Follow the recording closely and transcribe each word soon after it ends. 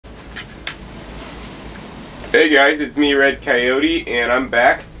Hey guys, it's me, Red Coyote, and I'm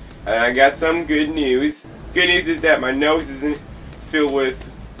back. And I got some good news. Good news is that my nose isn't filled with,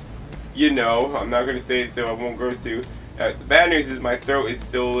 I'm not going to say it so I won't gross you. The bad news is my throat is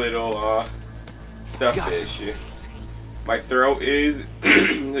still a little, stuffish. My throat is,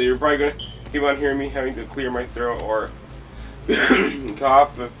 you're probably going to keep on hearing me having to clear my throat or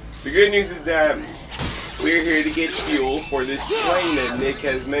cough. But the good news is that we're here to get fuel for this plane that Nick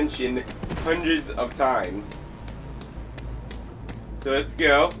has mentioned hundreds of times. So let's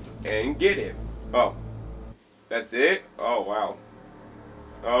go and get it. Oh, that's it? Oh, wow.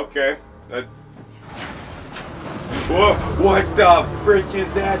 Okay. Whoa, what the frick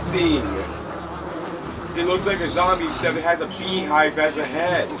is that thing? It looks like a zombie except it has a beehive as a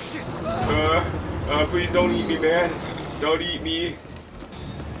head. Please don't eat me, man. Don't eat me.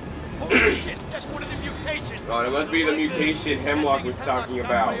 Holy shit, that's one of the mutations. Oh, it must be the mutation Hemlock was talking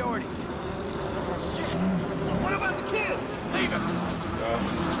about. Oh, shit. What about the kid? Leave him.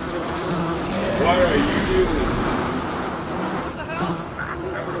 What are you doing? What the hell?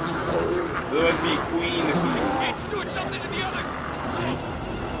 There must be Queen. It's doing something to the others.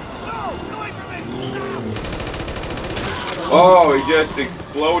 No, get away from me. Oh, he just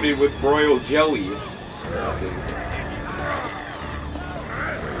exploded with royal jelly.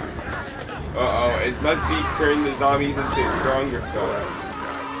 Uh-oh, it must be turning the zombies into stronger stuff.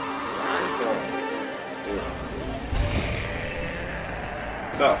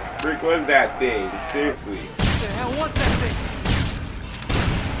 The frick was that thing? Seriously. What the hell was that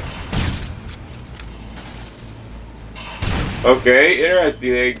thing? Okay,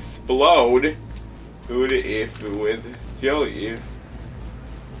 interesting. They explode. Who'd if with jelly?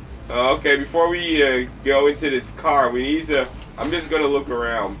 Okay, before we go into this car, we need to. I'm just gonna look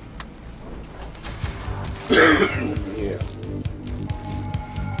around. Yeah.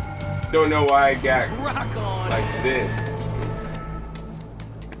 Don't know why I got Rock on. like this.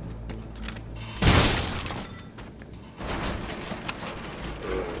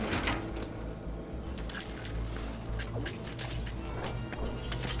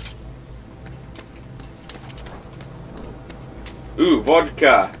 Ooh,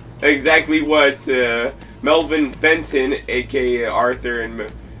 vodka. Exactly what Melvin Fenton, aka Arthur,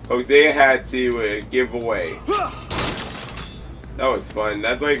 and Hosea had to give away. That was fun.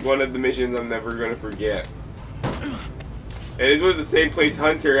 That's like one of the missions I'm never gonna forget. And this was the same place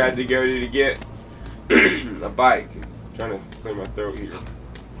Hunter had to go to get a bike. I'm trying to clear my throat here.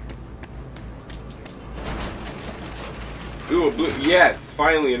 Ooh, a blue. Yes,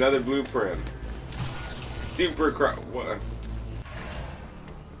 finally another blueprint. Super what?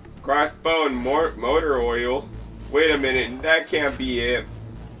 Crossbow and motor oil. Wait a minute, that can't be it.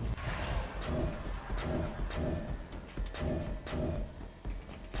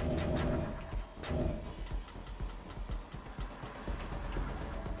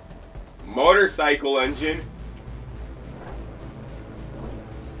 Motorcycle engine.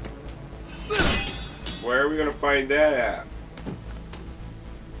 Where are we gonna find that at?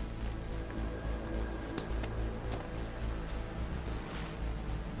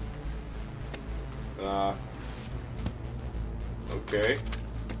 Okay.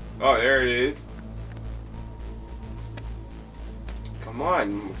 Oh, there it is. Come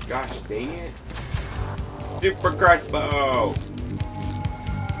on, gosh dang it. Super crossbow.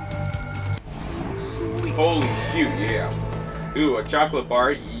 Holy shoot, yeah. Ooh, a chocolate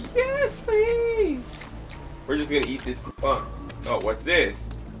bar. Yes, please. We're just gonna eat this for fun. Oh, what's this?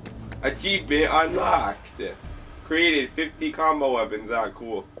 Achievement unlocked. Created 50 combo weapons. Ah,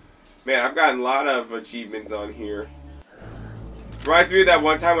 cool. Man, I've gotten a lot of achievements on here. Reminds me of that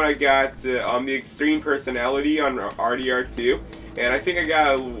one time when I got the extreme personality on RDR2, and I think I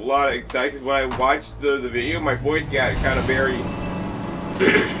got a lot of excited because when I watched the video, my voice got kind of very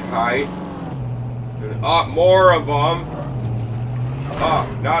high. More of them.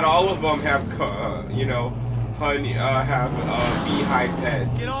 Not all of them have, honey, have beehive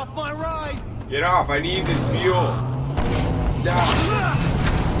heads. Get off my ride. Get off! I need this fuel. Yeah!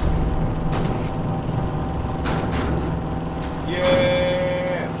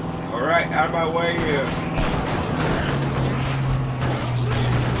 Alright, out of my way here.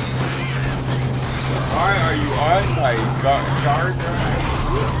 Alright, are you on my charger?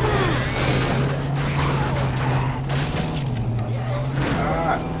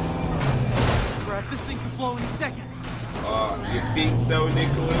 Crap, this thing can blow any second. You think so,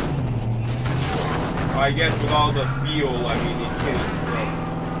 Nicholas? Well, I guess with all the fuel, I mean, it can explode.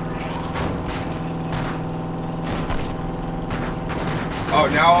 Oh,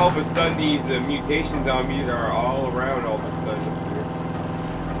 now all of a sudden these mutation zombies are all around all of a sudden here.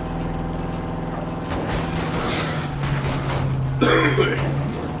 We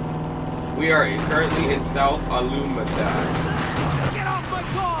are currently in South Alumata. Get off my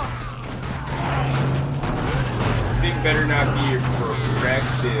car! Thing better not be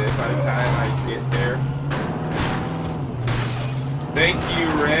wrecked by the time I get there. Thank you,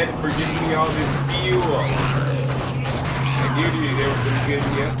 Red, for giving me all this fuel. And you do, there was some good,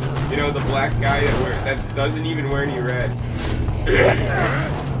 yeah. You know, the black guy that doesn't even wear any red.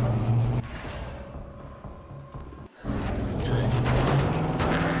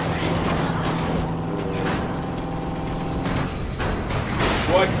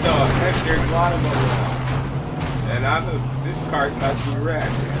 What the heck? There's a lot of them now. And this car's not too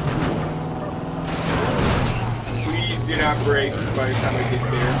wrecked. Please do not break by the time I get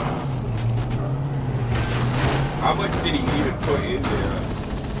there. How much did he even put in there?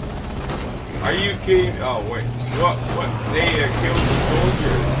 Are you kidding? Oh wait, what? They killed the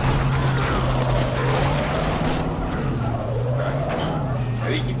soldiers. I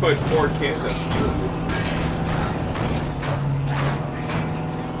think he put 4 cans of fuel.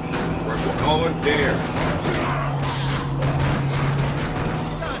 We're almost there.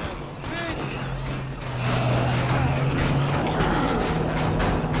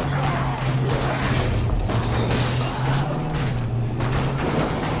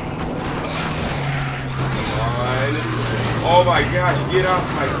 Oh my gosh, get off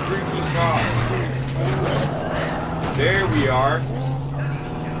my freaking car. There we are.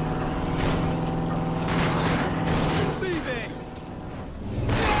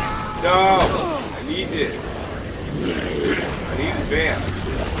 No! I need this. I need this van.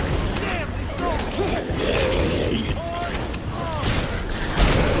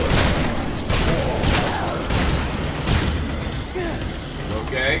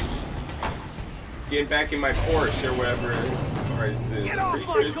 Okay. Getting back in my Porsche or whatever. Or is this? Get off pretty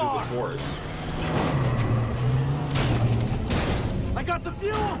my sure this car! is the Porsche. I got the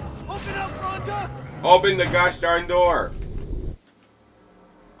fuel! Open up, Rhonda! Open the gosh darn door!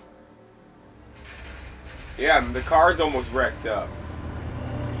 Yeah, the car's almost wrecked up.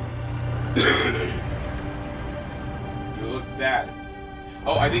 You look sad.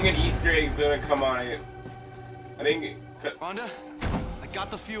 Oh, I think an Easter egg's gonna come on it. I think... Rhonda, I got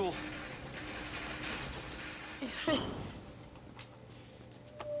the fuel. I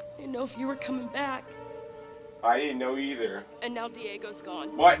didn't know if you were coming back. I didn't know either. And now Diego's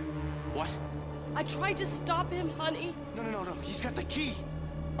gone. What? What? I tried to stop him, honey. No. He's got the key.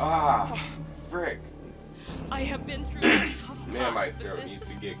 Ah, frick. I have been through some tough times, Man, my but throat this needs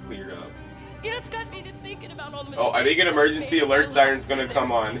is... to get cleared up. Yeah, it's got me to thinking about all the Oh, I think an mistakes emergency I've made alert in my siren's life, gonna and come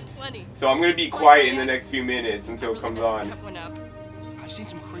there's on. plenty. So I'm gonna be My quiet in the ex, next few minutes I until it really comes messed on. that one up. I've seen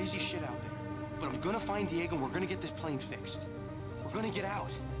some crazy shit out there. But I'm gonna find Diego and we're gonna get this plane fixed. We're gonna get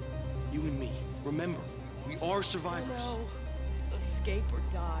out. You and me. Remember, we are survivors. No. Escape or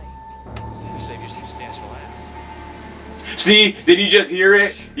die. You save your substantial ass. See? Did you just hear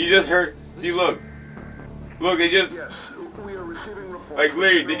it? You just heard. See, look. Look, they just. Yes, we are receiving reports. Like,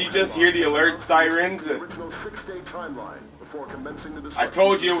 Larry, did you just hear the alert sirens? The original 6-day timeline before commencing the I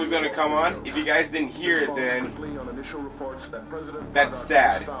told you it was gonna come on. If you guys didn't hear it, then. On initial reports that President That's Barack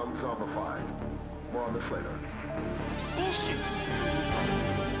sad. was found zombified. More on this later. It's bullshit.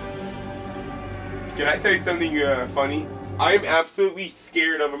 Can I tell you something funny? I'm absolutely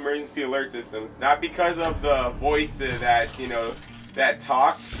scared of emergency alert systems. Not because of the voice that, you know, that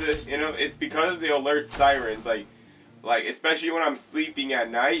talks, you know, it's because of the alert sirens. Like especially when I'm sleeping at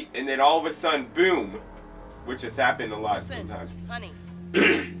night, and then all of a sudden, boom, which has happened a lot Listen, sometimes. honey,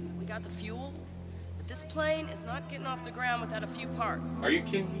 we got the fuel, but this plane is not getting off the ground without a few parts. Are you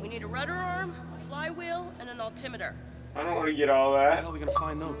kidding We me? need a rudder arm, a flywheel, and an altimeter. I don't want to get all How the that. hell are we gonna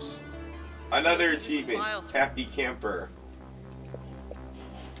find those? Another Let's do some achievement, files. Happy Camper.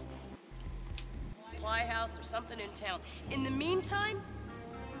 Supply house or something in town. In the meantime,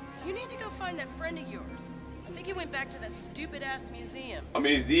 you need to go find that friend of yours. I think he went back to that stupid-ass museum. A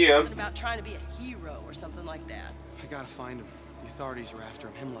museum. Something about trying to be a hero or something like that. I gotta find him. The authorities are after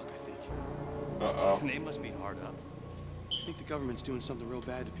him. Hemlock, I think. Uh-oh. They must be hard up. I think the government's doing something real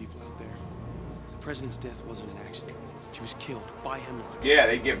bad to people out there. The president's death wasn't an accident. She was killed by Hemlock. Yeah,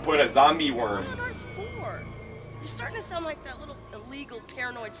 they get put a zombie worm. What on earth for? You're starting to sound like that little illegal,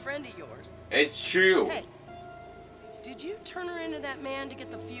 paranoid friend of yours. It's true. Hey, did you turn her into that man to get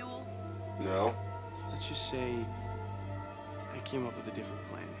the fuel? No. Let's just say I came up with a different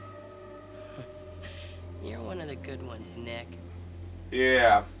plan. You're one of the good ones, Nick.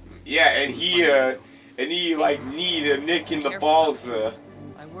 Yeah. Yeah, and he like need a nick in the balls.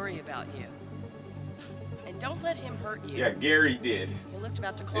 I worry about you. And don't let him hurt you. Yeah, Gary did. He looked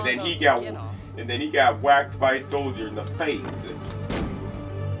about to claw And then his he own got, skin off. and then he got whacked by a soldier in the face.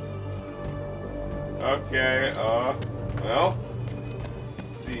 Okay, well,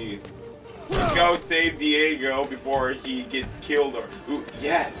 let's see. Let's go save Diego before he gets killed or, ooh,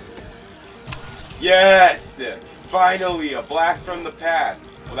 yes! Yes! Finally, a blast from the past.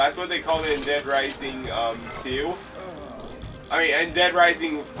 Well, that's what they call it in Dead Rising, 2. I mean, in Dead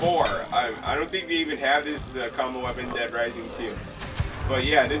Rising 4. I don't think they even have this combo weapon in Dead Rising 2. But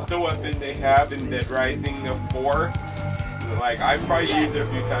yeah, this is the weapon they have in Dead Rising 4. Like, I've probably used it a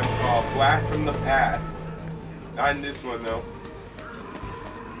few times called Blast from the Past. Not in this one, though.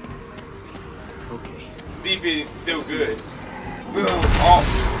 Okay. See if it's still good. Boom. Oh.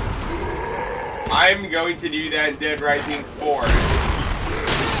 I'm going to do that in Dead Rising 4.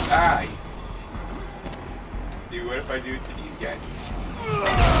 Ah. See, what if I do it to these guys?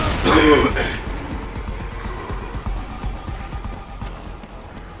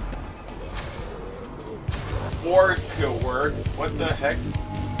 Fork work. What the heck?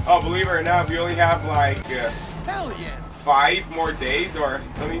 Oh, believe it or not, we only have like Hell yes. 5 more days or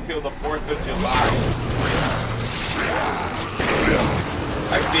something till the 4th of July.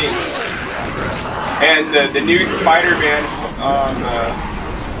 I think. And the new Spider-Man,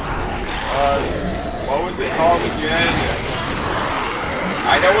 what was it called again?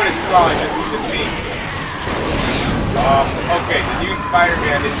 I know what it's called, I just need to think. Okay, the new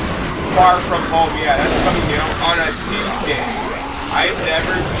Spider-Man is Far From Home. Yeah, that's coming out on a Tuesday. I've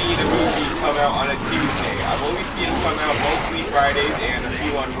never seen a movie come out on a Tuesday. I've only seen them come out mostly Fridays and a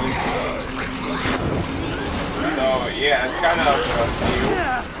few on Wednesdays. So yeah, it's kind of new.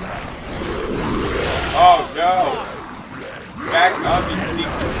 Oh no! Back up, you sneaky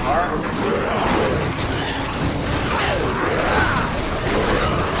car.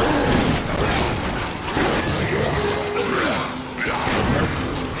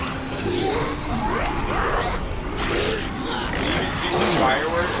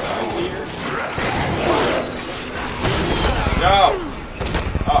 Fireworks here? No!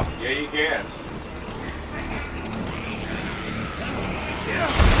 Oh, yeah you can.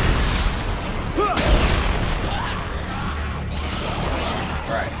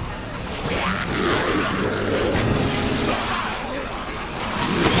 Right.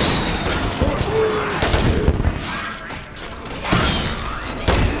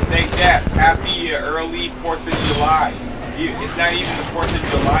 Take that. Happy early 4th of July. It's not even the 4th of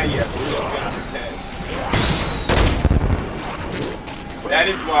July yet, but we're just gonna pretend. That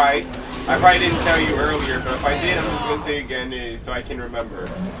is why, I probably didn't tell you earlier, but if I did, I'm just gonna say again so I can remember.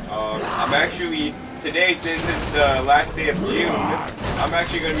 I'm actually, today, since it's the last day of June, I'm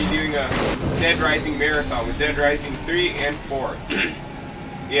actually gonna be doing a Dead Rising marathon with Dead Rising 3 and 4.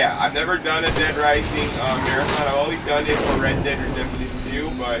 Yeah, I've never done a Dead Rising marathon. I've only done it for Red Dead Redemption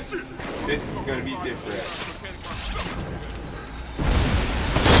 2, but this is gonna be different.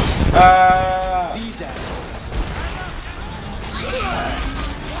 These assholes.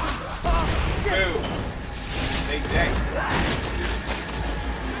 Boo. Take that.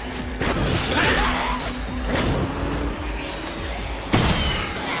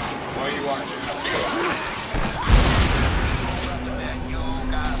 What do you want?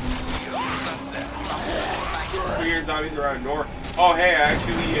 Weird zombies around north. Oh hey, I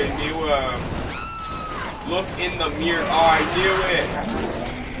actually knew look in the mirror. Oh, I knew it.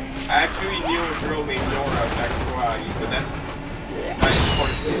 I actually knew a girl named Nora back in Hawaii, so that's important. Yeah, that's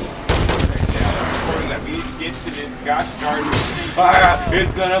important that we need to get to this Scotch garden. Ah,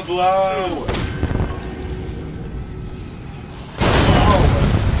 it's gonna blow! Oh,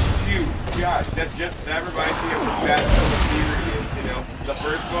 shoot, gosh, that reminds me of the Fast and the Furious, you know? The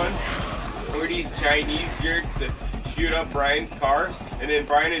first one, where these Chinese jerks that shoot up Brian's car, and then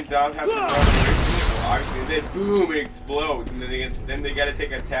Brian and Dom have to run away from it. Obviously, and then boom, it explodes, and then they gotta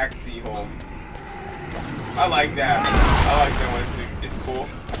take a taxi home. I like that. I like that one. It's cool.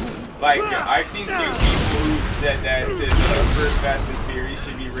 Like I've seen 2 people who said that the first Fast and Furious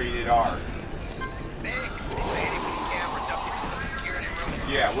should be rated R.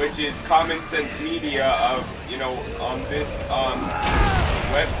 Yeah, which is Common Sense Media of this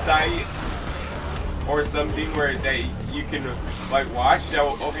website or something where you can like watch that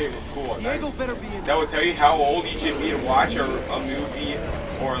will, okay, cool. That will tell you how old you should be to watch a movie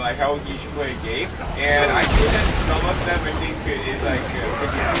or like how old you should play a game. And I think that some of them I think is like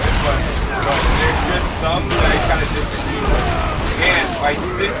pretty good, but there's just some that I kind of disagree with. And my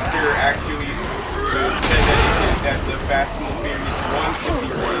sister actually said that the Fast and the Furious 1 should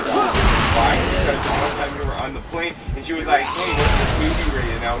be rated R. why? Because one time we were on the plane, and she was like, hey, what's this movie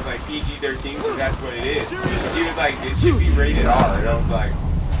rated? And I was like, PG-13, because that's what it is. She was like, it should be rated R. And I was like,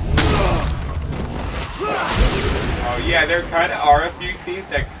 oh yeah, there kind of are a few scenes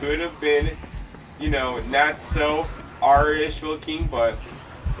that could have been, you know, not so R-ish looking, but,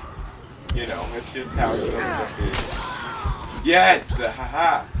 you know, it's just how some stuff is. Yes!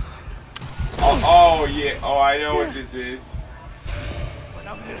 Haha! Oh, yeah. Oh, I know what this is.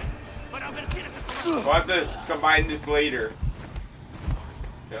 We'll have to combine this later.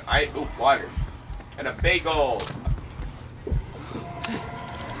 Ooh, water. And a bagel.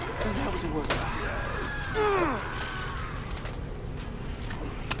 That wasn't working.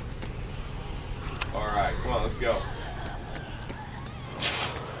 Alright, come on, let's go.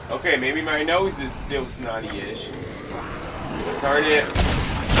 Okay, maybe my nose is still snotty-ish. Turn it.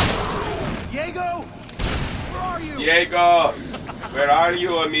 Diego! Where are you? Diego! Where are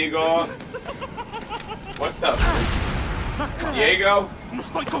you, amigo? What the? Diego? No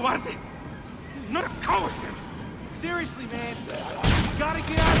soy cobarde. Not a coward. Seriously, man. You gotta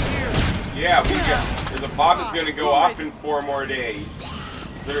get out of here. Yeah, we got. The bomb is gonna go off in 4 more days.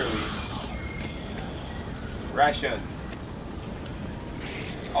 Literally. Ration.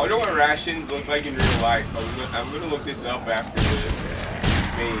 I wonder what rations look like in real life. I'm gonna look this up after this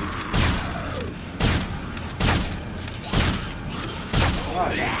phase.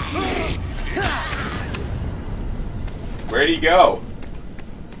 Where'd he go?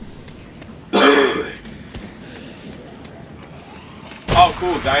 Oh,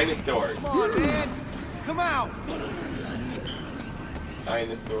 cool, dinosaurs. Come on, man. Come out.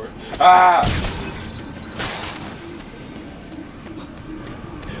 Dinosaur. Ah!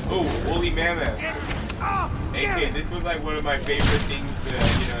 Oh, woolly mammoth. AK, this was like one of my favorite things,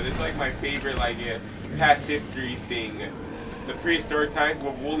 you know, this is like my favorite, like, past history thing. The prehistoric times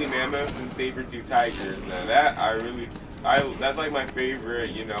with woolly mammoths and saber-tooth tigers. Now that, that's like my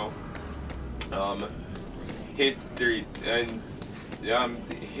favorite, you know, history, and,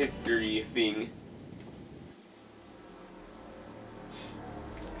 history thing.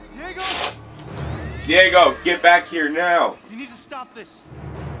 Diego! Diego, get back here now! You need to stop this.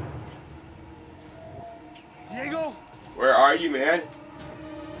 Diego! Where are you, man?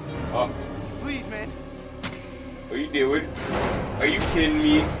 Oh, Please, man. what are you doing? Are you kidding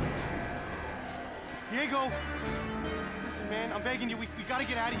me? Diego! Listen, man, I'm begging you. We gotta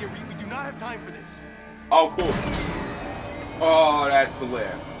get out of here. We do not have time for this. Oh, cool. Oh, that's lit.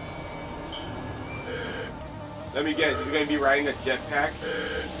 Let me guess, he's gonna be riding a jetpack?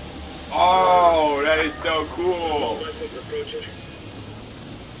 Oh, that is so cool.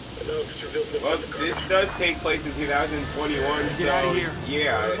 Well, this does take place in 2021, Get out of here.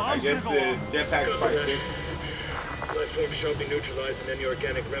 Yeah, I guess the jetpack's quite big. Platform shall be neutralized and any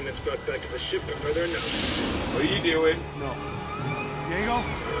organic remnants brought back to the ship for further analysis. What are you doing? No. Diego?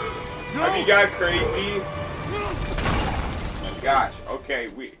 No! Have you got crazy? No! Oh, gosh, okay,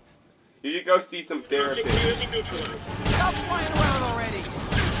 you should go see some therapist. Stop flying around already!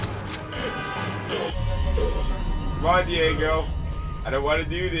 Come on, Diego. I don't want to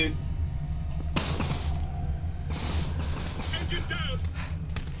do this. Engine down!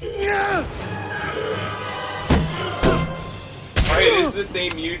 Alright, this is the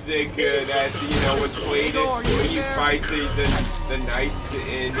same music that, you know, was played when you fight the knights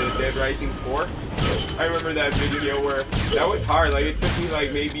in Dead Rising 4. I remember that video where that was hard. Like, it took me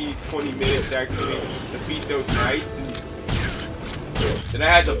like maybe 20 minutes actually to beat those knights. And I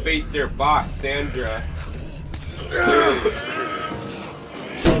had to face their boss, Sandra.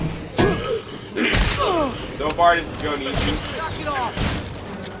 So far, this is going easy. Knock it off!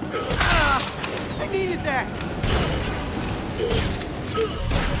 I needed that!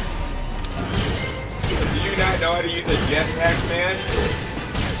 Do you not know how to use a jetpack, man?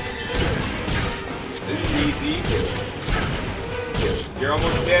 This is easy. You're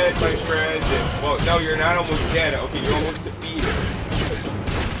almost dead, my friend. Well, no, you're not almost dead. Okay, you're almost defeated.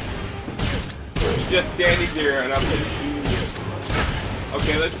 You're just standing there, and I'm just shooting you.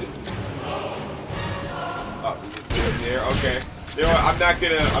 Okay, let's... Oh, just sitting there. Okay. You know what? I'm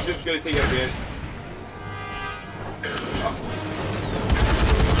just gonna take a bit. Oh.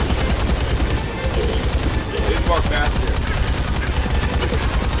 It's more faster.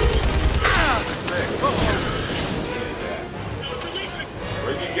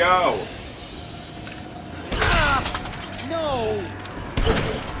 Where'd you go? No!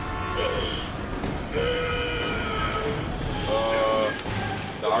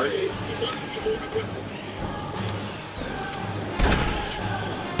 Sorry.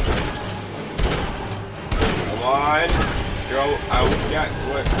 Come on. Yo, I got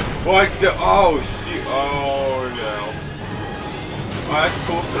what the? Oh shit! Oh no! Oh, that's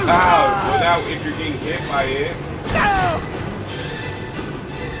cool. Ow! Without if you're getting hit by it.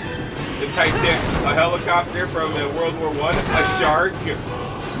 The Titan, a helicopter from World War I, a shark,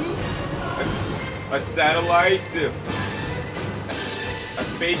 a satellite, a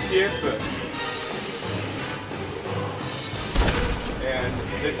spaceship, and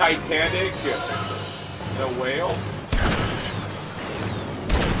the Titanic, the whale.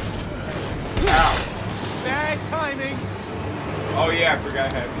 Ow. Bad timing. Oh yeah, I forgot I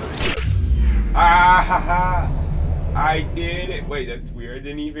had some. Ah ha ha! I did it. Wait, that's weird. I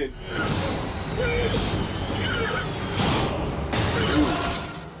didn't even. Ooh.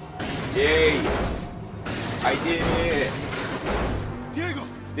 Yay! I did it.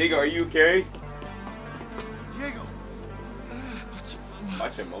 Diego, are you okay? Diego.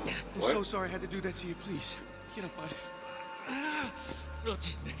 Watch him, mama. I'm so sorry I had to do that to you. Please, get up, bud.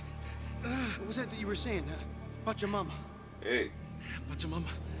 What was that you were saying about your mama? Hey. About your mama.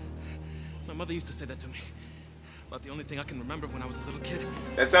 My mother used to say that to me. About the only thing I can remember when I was a little kid.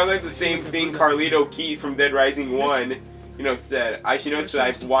 That sounds like the same thing Carlito Keys from Dead Rising 1, said. I should notice that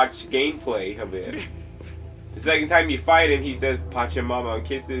I've watched gameplay of it. The second time you fight him, he says Pachamama and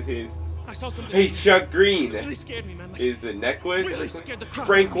kisses his. I saw something. Hey, Chuck Green. Really scared me, man. Like, Is a necklace? really scared the crap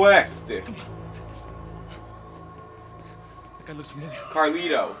Frank out of me. West. Come on. That guy looks familiar.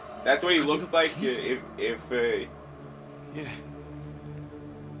 Carlito. That's what he looks like if Yeah.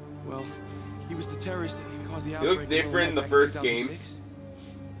 Well, he was the terrorist that caused the He outbreak. looks different in the first game.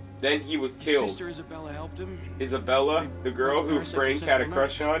 Then he was His killed. sister Isabella helped him. Isabella, the girl who Frank had a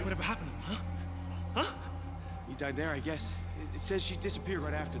crush on. Whatever happened to him, huh? Huh? He died there, I guess. It says she disappeared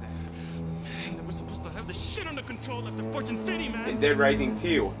right after that. Man, they were supposed to have this shit under control after Fortune City, man. In Dead Rising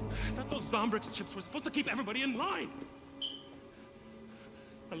 2. I thought those Zombrex chips were supposed to keep everybody in line.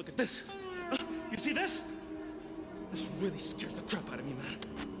 Now look at this. You see this? This really scares the crap out of me, man.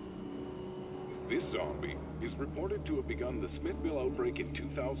 This zombie is reported to have begun the Smithville outbreak in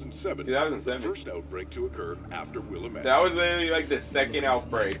 2007. 2007. The first outbreak to occur after Willamette. That was literally like the second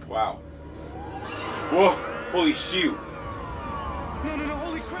outbreak. Wow. Whoa! Holy shoot! No,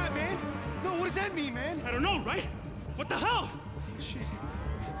 holy crap, man! No, what does that mean, man? I don't know, right? What the hell? Shit.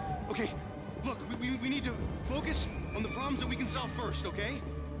 Okay, look, we need to focus on the problems that we can solve first, okay?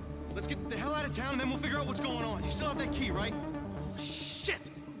 Let's get the hell out of town and then we'll figure out what's going on. You still have that key, right? Shit!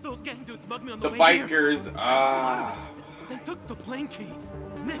 Those gang dudes mugged me on the The way here. bikers, They took the plane key.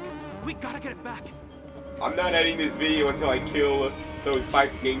 Nick, we gotta get it back. I'm not editing this video until I kill those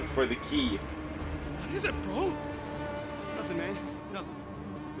bike gangs for the key. What is it, bro? Nothing, man. Nothing.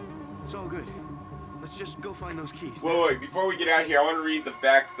 It's all good. Let's just go find those keys. Wait, before we get out of here, I want to read the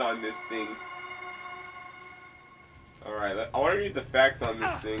facts on this thing. Alright, I want to read the facts on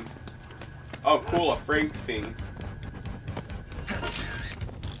this thing. Oh, cool, a Frank thing.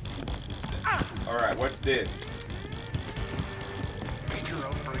 Alright, what's this? Major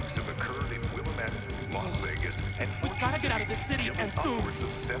outbreaks have occurred in Willamette, Las Vegas, and We gotta get out of this city and soon. upwards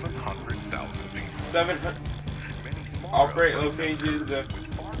of 700,000 people. 700 Many small outbreak outbreaks locations,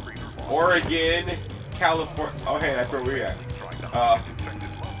 with far greater losses. Oregon, California. Oh, hey, that's where we're at. Trying to Uh, find infected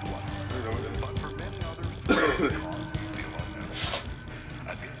loved ones. I don't know what But for many others, the cause is still unknown.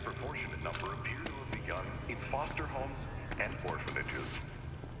 A disproportionate number appear to have begun in foster homes and orphanages.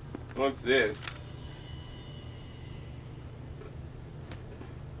 What's this?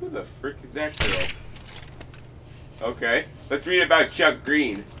 Who the frick is that girl? Okay, let's read about Chuck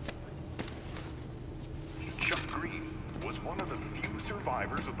Green. Chuck Green was one of the few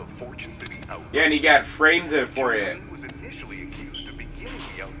survivors of the Fortune City outbreak. Yeah, and he got framed for it. Green was initially accused of beginning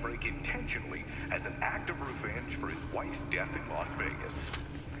the outbreak intentionally as an act of revenge for his wife's death in Las Vegas.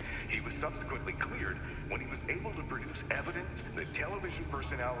 He was subsequently cleared when he was able to produce evidence that television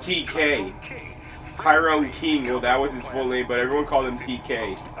personality TK. Tyrone King Tyrone King, well that was his full name, but everyone called him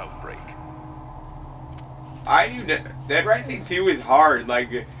TK. Outbreak. I knew Dead Rising 2 is hard, like,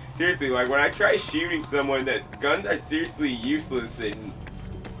 seriously, like, when I try shooting someone, that guns are seriously useless, and,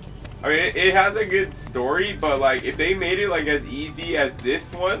 I mean, it has a good story, but, like, if they made it, like, as easy as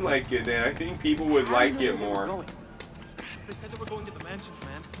this one, like, then I think people would like it more. They said they were going to the mansions,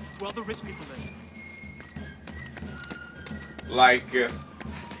 man. Where all the rich people live.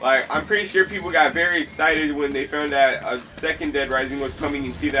 Like, I'm pretty sure people got very excited when they found out a second Dead Rising was coming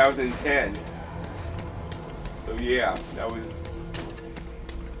in 2010. So yeah, that was...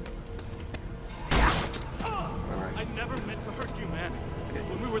 Alright. I never meant to hurt you, man.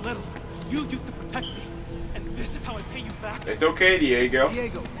 When we were little, you used to protect me. And this is how I pay you back. It's okay, Diego.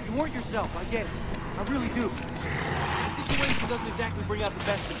 Diego, you weren't yourself. I get it. I really do. situation doesn't exactly bring out the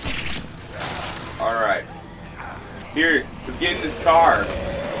best in you. Alright. Here, let's get in this car.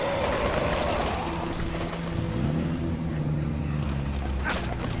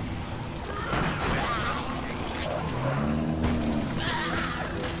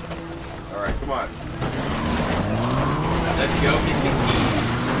 Alright, come on. Let's go get the key.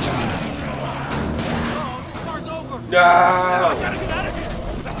 Oh, this car's over. No!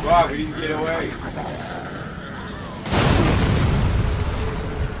 Come on, we need to get away.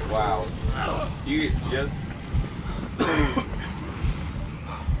 Wow. You just...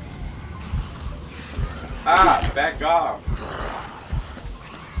 back off.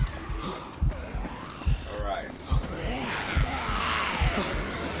 Alright.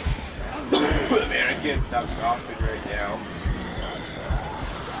 Man, I can't stop coughing right now.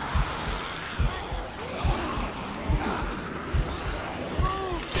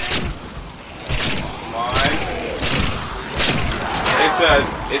 Come on.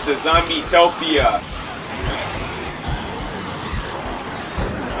 It's a zombie-topia.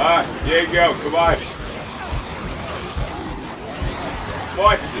 There you go, come on.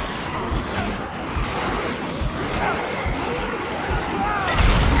 What?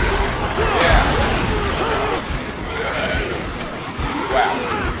 Yeah.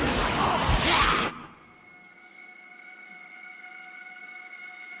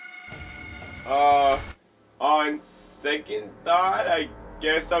 Wow. On second thought, I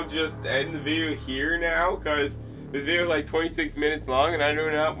guess I'll just end the video here now, because this video is like 26 minutes long, and I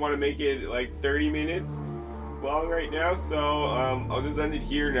do not want to make it like 30 minutes long right now, so I'll just end it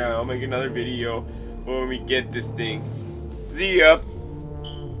here now. I'll make another video when we get this thing. See ya!